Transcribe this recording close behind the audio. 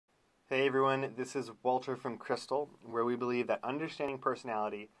Hey everyone, this is Walter from Crystal, where we believe that understanding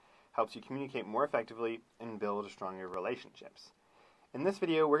personality helps you communicate more effectively and build stronger relationships. In this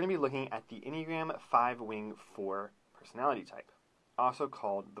video, we're going to be looking at the Enneagram 5w4 personality type, also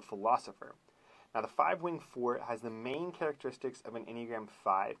called the philosopher. Now, the 5w4 has the main characteristics of an Enneagram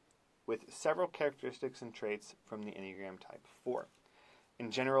 5, with several characteristics and traits from the Enneagram type 4. In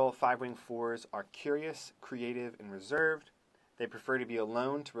general, 5w4s are curious, creative, and reserved. They prefer to be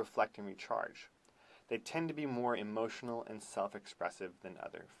alone to reflect and recharge. They tend to be more emotional and self-expressive than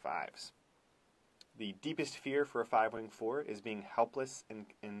other 5s. The deepest fear for a 5w4 is being helpless and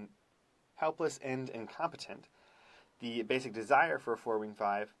incompetent. The basic desire for a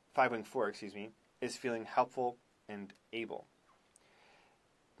 5w4, is feeling helpful and able.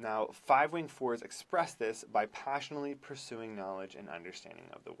 Now, 5w4s express this by passionately pursuing knowledge and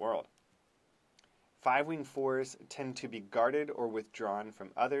understanding of the world. 5w4s tend to be guarded or withdrawn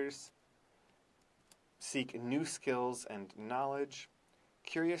from others, seek new skills and knowledge,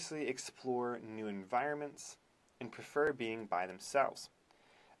 curiously explore new environments, and prefer being by themselves,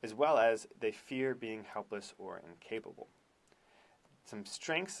 as well as they fear being helpless or incapable. Some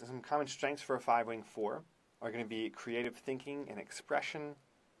common strengths for a 5w4 are going to be creative thinking and expression,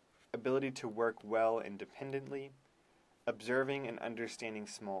 ability to work well independently, observing and understanding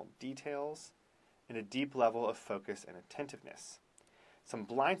small details, and a deep level of focus and attentiveness. Some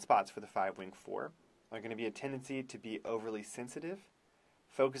blind spots for the 5w4 are going to be a tendency to be overly sensitive,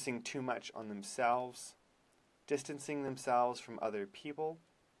 focusing too much on themselves, distancing themselves from other people,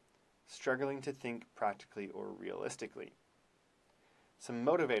 struggling to think practically or realistically. Some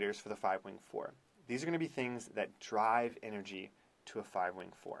motivators for the 5w4. These are going to be things that drive energy to a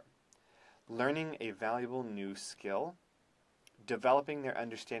 5w4. Learning a valuable new skill, developing their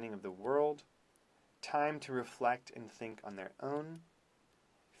understanding of the world, time to reflect and think on their own,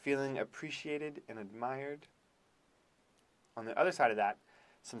 feeling appreciated and admired. On the other side of that,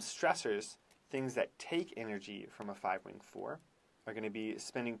 some stressors, things that take energy from a 5w4, are going to be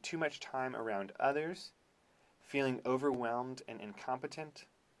spending too much time around others, feeling overwhelmed and incompetent,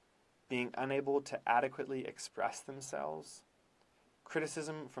 being unable to adequately express themselves,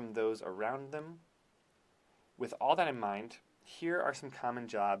 criticism from those around them. With all that in mind, here are some common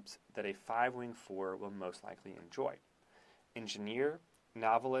jobs that a 5w4 will most likely enjoy: engineer,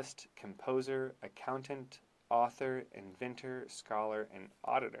 novelist, composer, accountant, author, inventor, scholar, and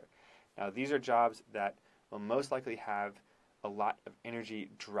auditor. Now, these are jobs that will most likely have a lot of energy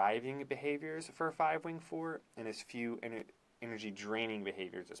driving behaviors for a 5w4 and as few energy draining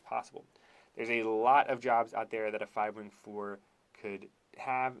behaviors as possible. There's a lot of jobs out there that a 5w4 could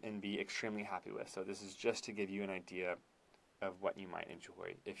have and be extremely happy with. So this is just to give you an idea of what you might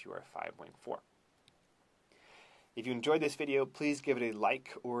enjoy if you are a 5w4. If you enjoyed this video, please give it a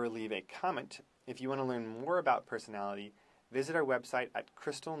like or leave a comment. If you want to learn more about personality, visit our website at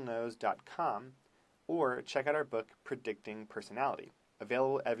crystalknows.com or check out our book, Predicting Personality,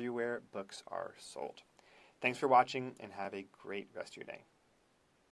 available everywhere books are sold. Thanks for watching and have a great rest of your day.